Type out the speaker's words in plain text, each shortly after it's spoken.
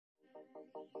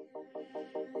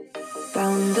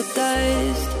From the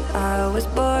dust I was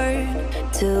born,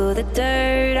 to the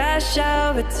dirt I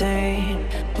shall return.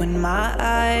 When my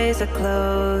eyes are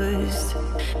closed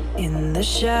in the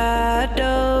shadows,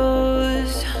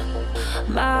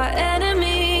 my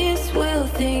enemies will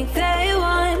think they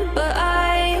won, but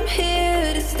I am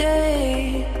here to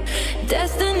stay.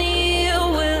 Destiny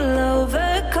will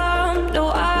overcome. No,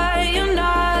 I am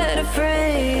not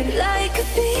afraid. Like a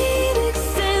phoenix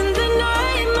in the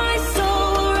night, my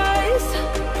soul will rise.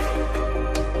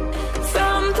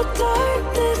 From the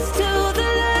darkness to the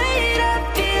light, I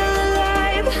feel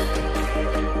alive.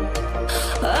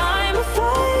 I'm a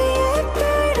fire,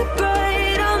 burning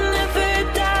bright, I'll never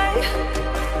die.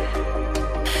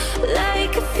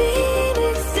 Like a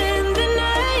phoenix in the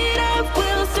night, I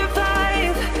will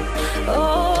survive.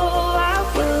 Oh, I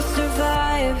will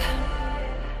survive.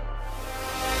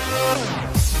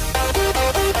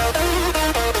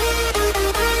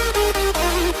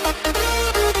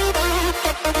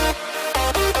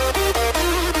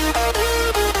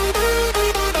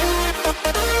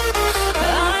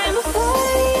 I'm a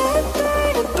fire,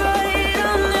 burning bright,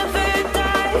 I'll never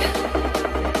die.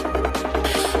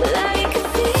 Like a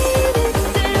phoenix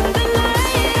in the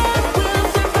night, I will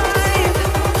survive.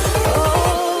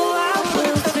 Oh, I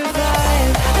will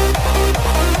survive.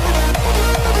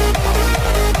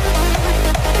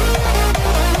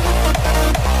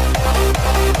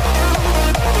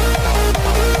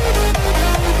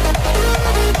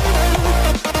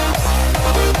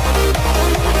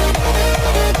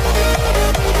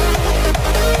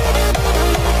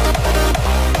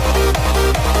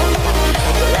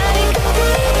 Like a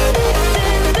phoenix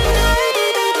in the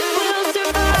night, I will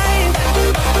survive.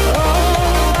 Oh,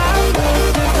 I will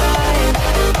survive.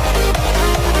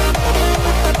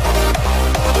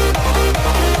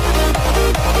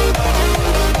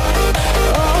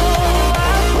 Oh,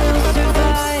 I will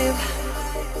survive.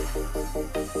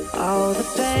 All the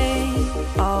pain,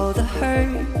 all the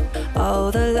hurt, all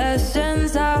the lessons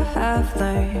I have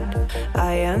learned,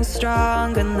 I am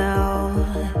stronger now.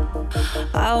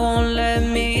 I won't let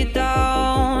me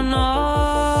down. Oh,